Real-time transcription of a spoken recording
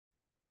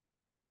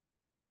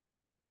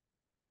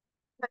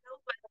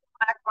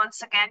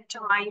once again to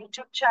my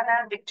YouTube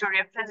channel,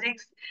 Victoria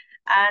Physics.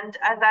 And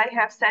as I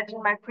have said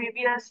in my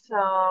previous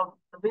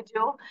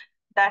video,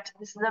 that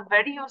this is a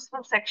very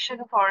useful section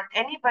for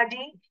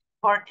anybody.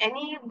 For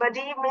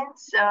anybody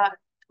means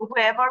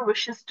whoever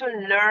wishes to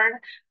learn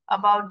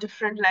about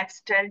different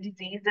lifestyle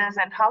diseases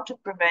and how to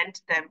prevent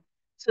them.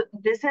 So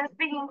this has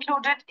been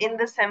included in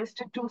the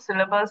semester 2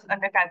 syllabus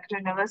under Calcutta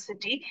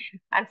University.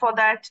 And for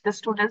that, the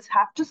students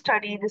have to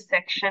study this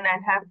section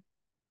and have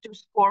to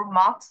score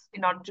marks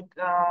in order to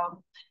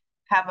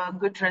have a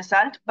good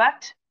result.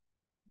 But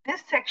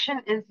this section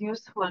is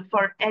useful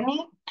for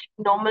any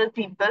normal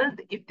people.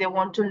 If they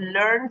want to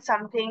learn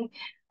something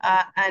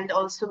and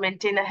also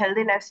maintain a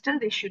healthy lifestyle,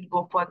 they should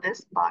go for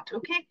this part.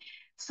 Okay.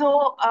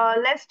 So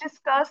let's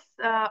discuss,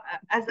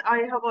 as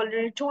I have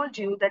already told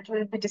you, that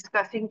we'll be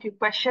discussing few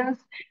questions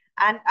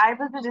and I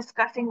will be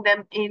discussing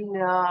them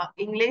in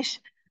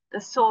English.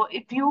 So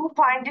if you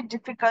find it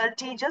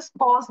difficulty, just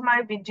pause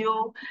my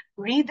video,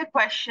 read the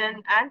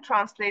question and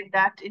translate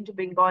that into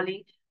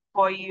Bengali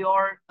for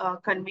your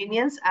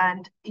convenience,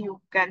 and you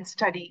can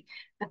study.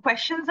 The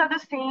questions are the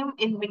same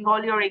in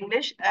Bengali or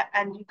English,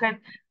 and you can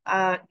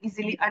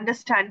easily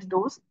understand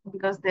those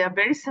because they are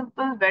very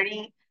simple,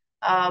 very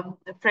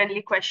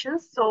friendly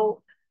questions.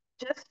 So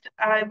just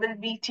I will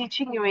be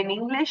teaching you in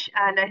English,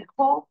 and I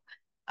hope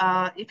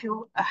if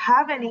you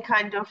have any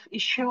kind of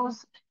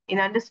issues in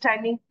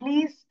understanding,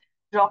 please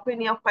drop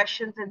in your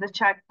questions in the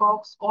chat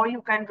box, or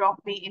you can drop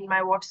me in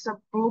my WhatsApp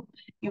group.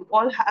 You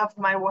all have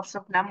my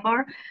WhatsApp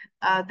number.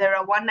 There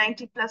are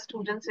 190 plus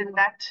students in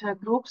that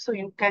group, so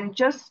you can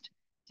just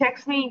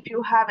text me if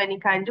you have any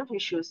kind of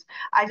issues.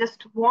 I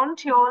just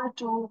want you all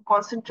to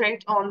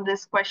concentrate on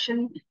this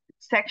question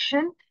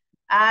section,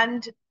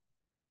 and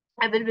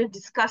I will be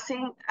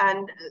discussing,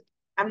 and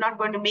I'm not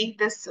going to make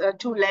this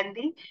too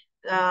lengthy.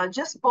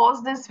 Just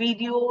pause this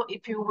video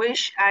if you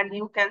wish, and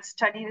you can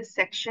study this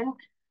section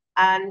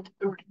and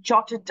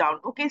jot it down.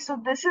 Okay, so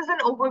this is an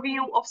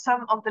overview of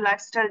some of the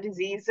lifestyle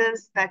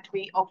diseases that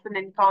we often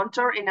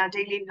encounter in our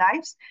daily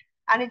lives,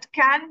 and it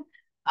can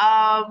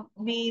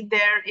be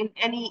there in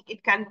any,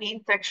 it can be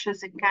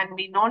infectious, it can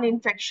be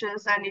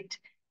non-infectious, and it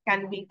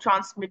can be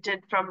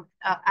transmitted from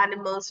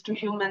animals to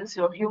humans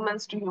or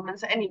humans to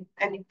humans, any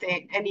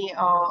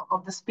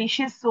of the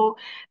species. So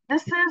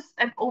this is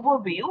an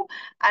overview,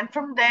 and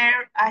from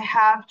there I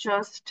have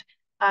just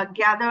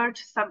gathered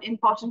some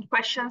important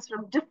questions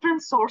from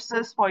different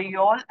sources for you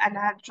all, and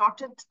I have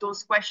jotted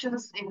those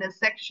questions in a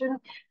section,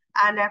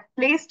 and I've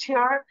placed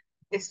here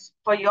is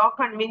for your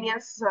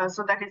convenience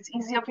so that it's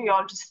easier for you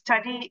all to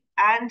study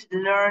and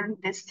learn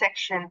this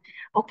section.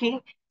 Okay,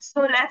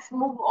 so let's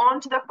move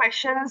on to the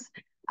questions.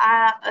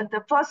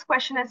 The first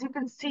question, as you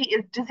can see,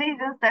 is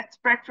diseases that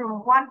spread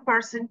from one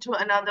person to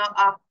another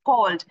are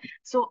called.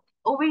 So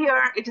over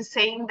here, it is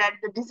saying that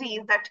the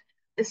disease that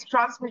is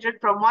transmitted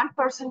from one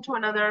person to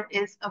another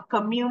is a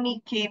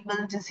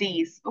communicable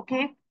disease.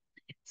 Okay.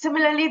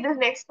 Similarly, the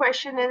next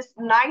question is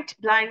night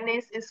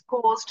blindness is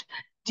caused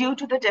due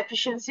to the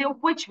deficiency of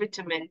which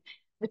vitamin?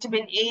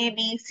 Vitamin A,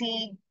 B,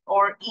 C,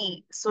 or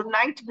E. So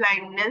night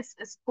blindness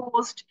is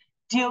caused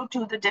due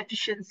to the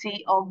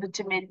deficiency of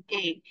vitamin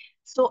A.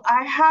 So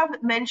I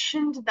have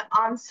mentioned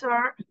the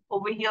answer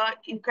over here.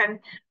 You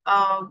can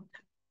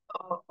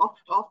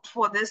opt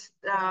for this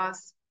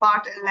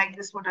part like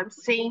this, what I'm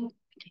saying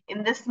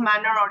in this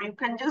manner, or you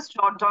can just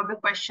jot down the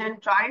question,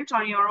 try it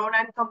on your own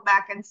and come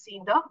back and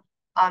see the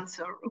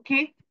answer.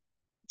 Okay.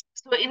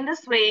 So in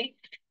this way,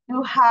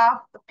 you have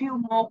a few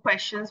more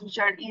questions which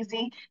are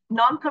easy.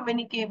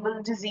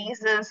 Non-communicable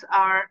diseases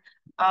are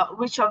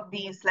which of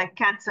these, like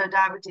cancer,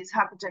 diabetes,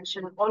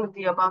 hypertension, all of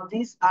the above,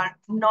 these are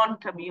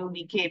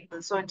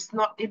non-communicable. So it's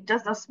not, it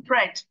does not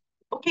spread,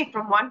 okay,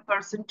 from one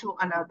person to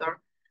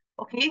another.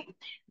 Okay.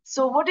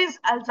 So what is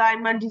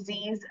Alzheimer's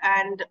disease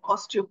and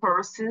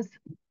osteoporosis?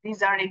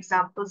 These are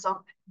examples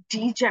of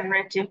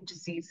degenerative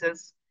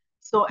diseases.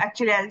 So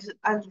actually,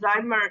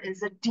 Alzheimer's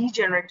is a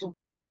degenerative.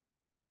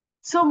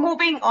 So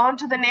moving on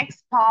to the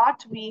next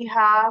part, we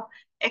have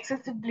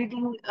excessive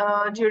bleeding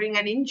during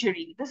an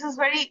injury. This is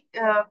very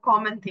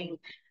common thing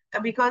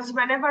because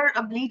whenever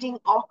a bleeding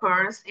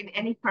occurs in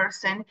any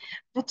person,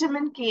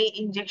 vitamin K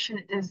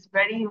injection is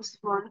very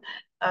useful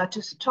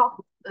to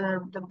stop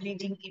the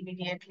bleeding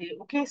immediately.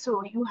 Okay,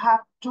 so you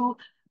have to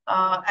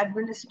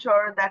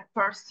administer that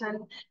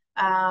person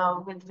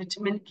with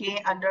vitamin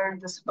K under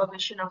the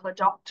supervision of a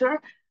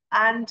doctor,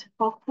 and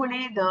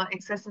hopefully the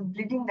excessive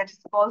bleeding that is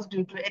caused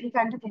due to any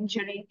kind of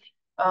injury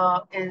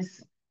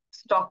is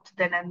stopped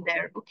then and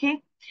there.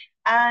 Okay,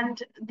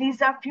 and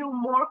these are few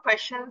more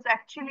questions.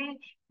 Actually,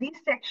 these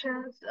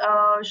sections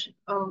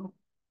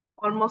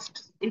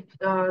almost, if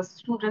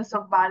students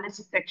of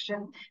biology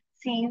section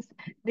sees,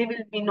 they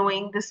will be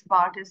knowing this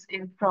part is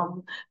in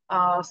from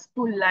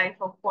school life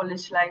or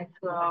college life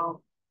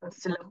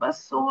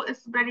syllabus. So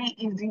it's very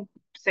easy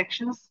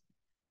sections.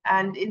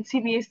 And in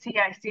CBSE,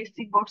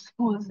 ICSE board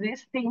schools,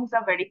 these things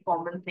are very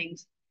common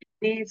things.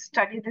 They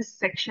study these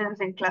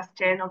sections in class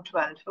 10 or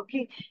 12.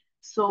 Okay,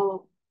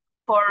 so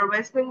For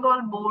West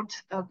Bengal board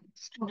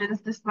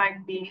students, this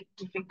might be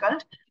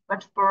difficult,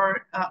 but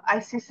for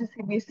ICC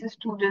CBSE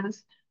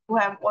students who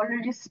have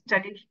already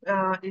studied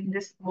in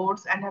this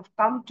boards and have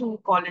come to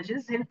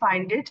colleges, they'll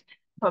find it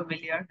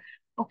familiar.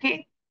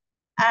 Okay,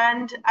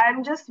 and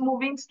I'm just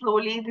moving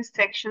slowly this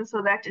section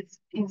so that it's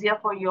easier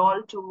for you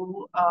all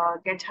to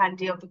get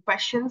handy of the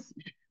questions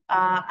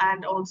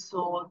and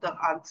also the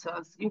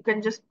answers. You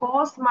can just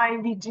pause my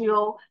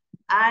video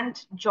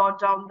and jot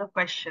down the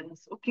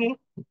questions. Okay,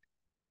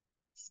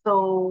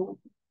 so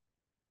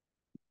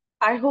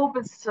I hope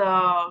it's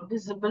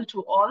visible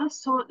to all.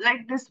 So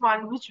like this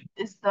one, which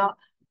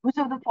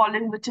of the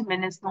following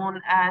vitamin is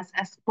known as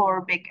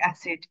ascorbic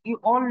acid? You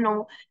all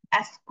know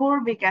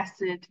ascorbic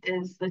acid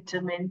is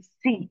vitamin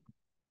C.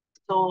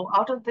 So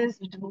out of this,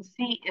 vitamin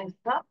C is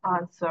the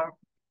answer.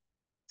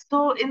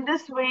 So in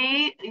this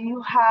way,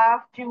 you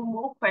have few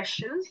more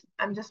questions.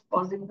 I'm just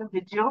pausing the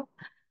video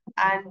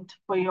and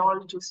for you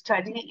all to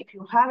study. If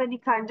you have any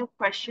kind of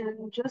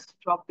question, just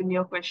drop in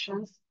your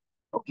questions.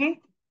 Okay.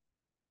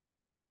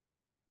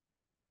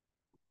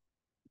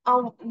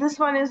 This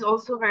one is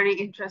also very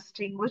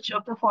interesting. Which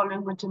of the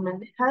following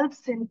vitamin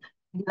helps in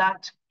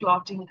blood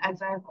clotting?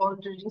 As I have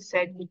already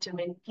said,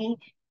 vitamin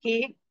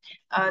K.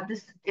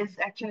 This is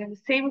actually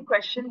the same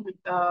question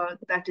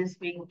that is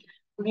being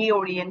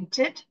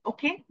reoriented.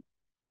 Okay.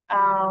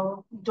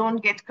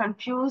 Don't get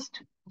confused.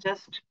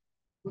 Just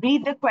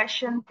read the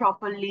question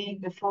properly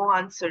before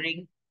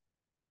answering.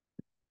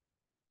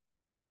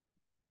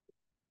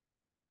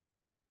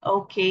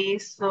 Okay,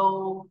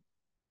 so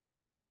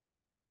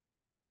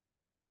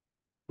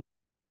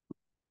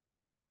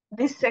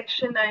this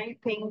section I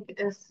think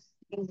is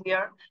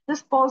easier.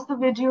 Just pause the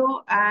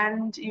video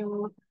and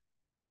you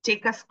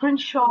take a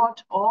screenshot,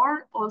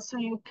 or also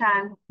you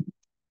can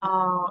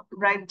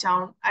write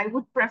down. I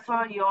would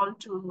prefer you all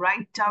to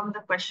write down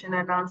the question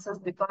and answers,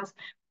 because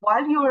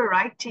while you are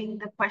writing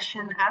the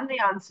question and the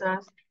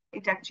answers,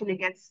 it actually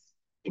gets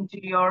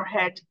into your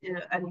head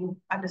and you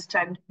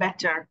understand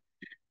better.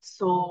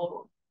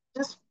 So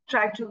just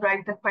try to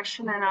write the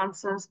question and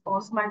answers,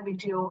 pause my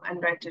video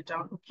and write it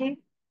down, okay?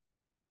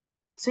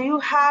 So you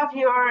have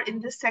here in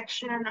this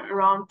section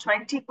around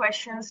 20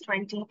 questions,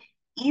 20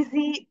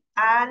 easy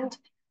and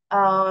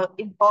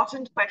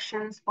important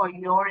questions for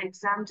your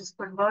exam. Just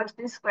convert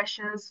these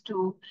questions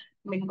to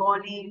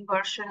Bengali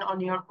version on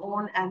your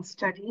own and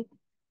study.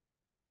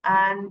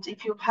 And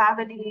if you have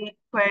any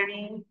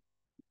query,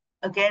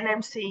 again,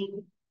 I'm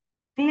saying,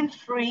 feel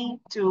free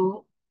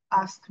to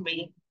ask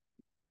me.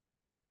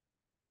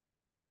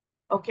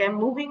 Okay, I'm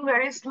moving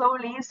very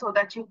slowly so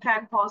that you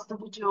can pause the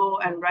video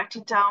and write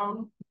it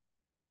down.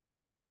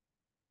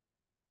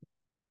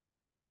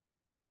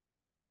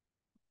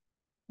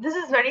 This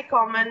is very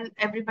common.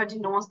 Everybody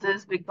knows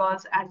this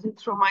because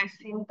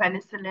azithromycin,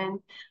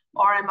 penicillin,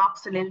 or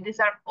amoxicillin, these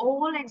are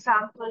all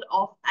examples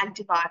of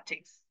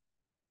antibiotics.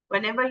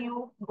 Whenever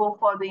you go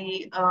for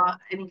the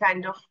any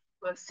kind of,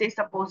 say,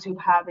 suppose you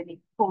have any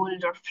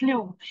cold or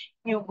flu,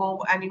 you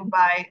go and you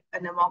buy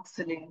an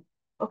amoxicillin.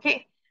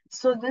 Okay,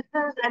 so this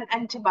is an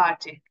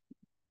antibiotic.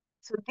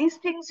 So these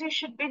things you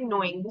should be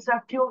knowing. These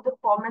are few of the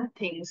common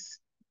things.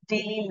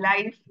 Daily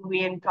life,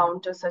 we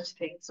encounter such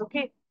things.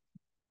 Okay.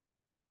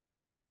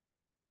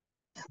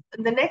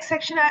 In the next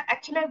section,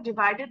 I've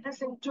divided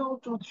this into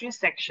three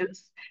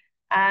sections.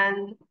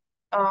 And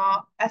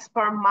as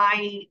per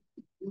my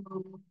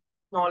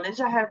knowledge,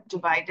 I have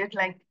divided,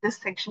 like, this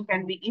section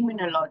can be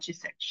immunology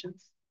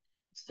sections.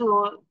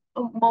 So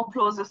more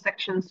closer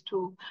sections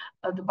to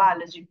the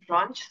biology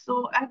branch.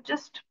 So I've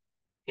just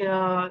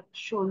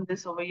shown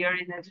this over here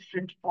in a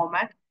different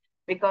format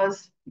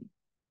because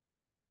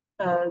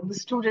the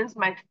students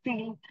might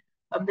feel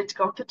a bit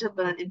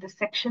comfortable in the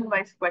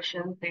section-wise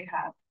questions they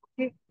have.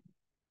 Okay.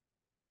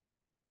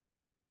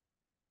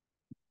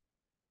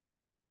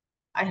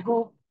 I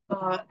hope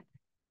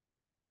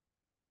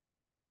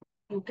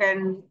you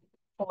can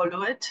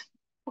follow it.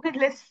 Okay,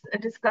 let's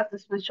discuss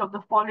this. Which of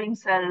the following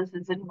cells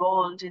is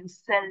involved in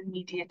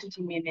cell-mediated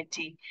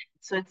immunity?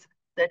 So it's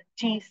the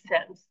T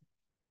cells.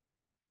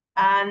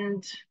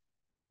 And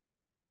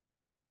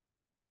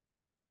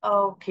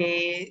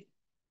okay,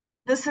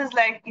 this is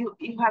like you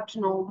have to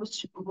know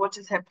what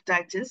is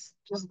hepatitis.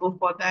 Just go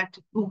for that,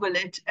 Google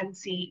it and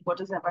see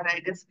what is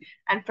hepatitis.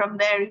 And from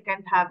there you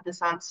can have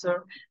this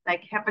answer.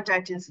 Like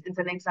hepatitis is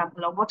an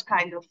example of what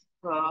kind of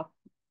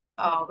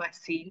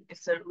vaccine.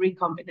 It's a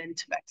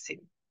recombinant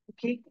vaccine.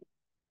 Okay.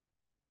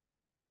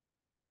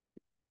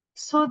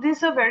 So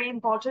these are very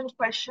important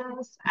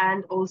questions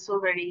and also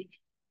very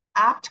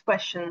apt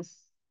questions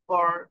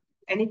for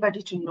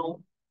anybody to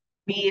know,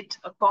 be it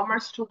a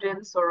commerce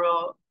students or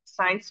a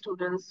science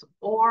students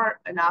or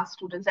an art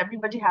students.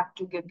 Everybody have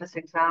to give this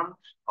exam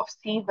of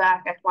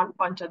CVAC at one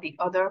point or the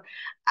other.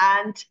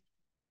 And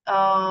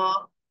uh,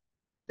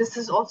 this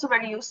is also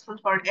very useful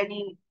for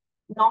any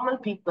normal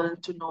people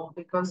to know,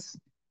 because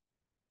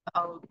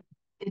uh,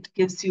 it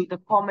gives you the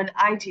common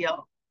idea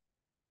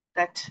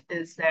that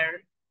is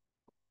there.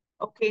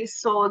 Okay,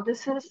 so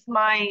this is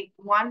my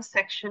one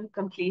section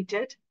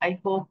completed. I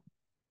hope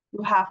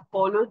you have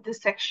followed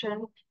this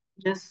section,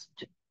 just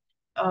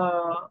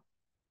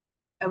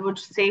I would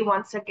say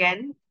once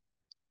again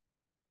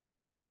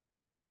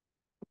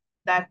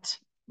that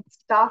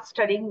start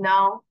studying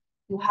now.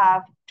 You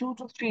have 2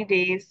 to 3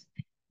 days.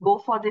 Go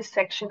for this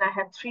section. I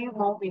have 3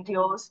 more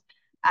videos,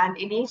 and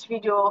in each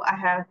video, I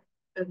have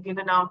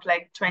given out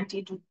like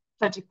 20 to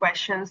 30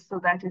 questions so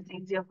that it's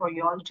easier for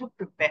you all to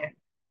prepare.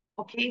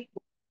 Okay,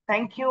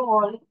 thank you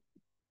all.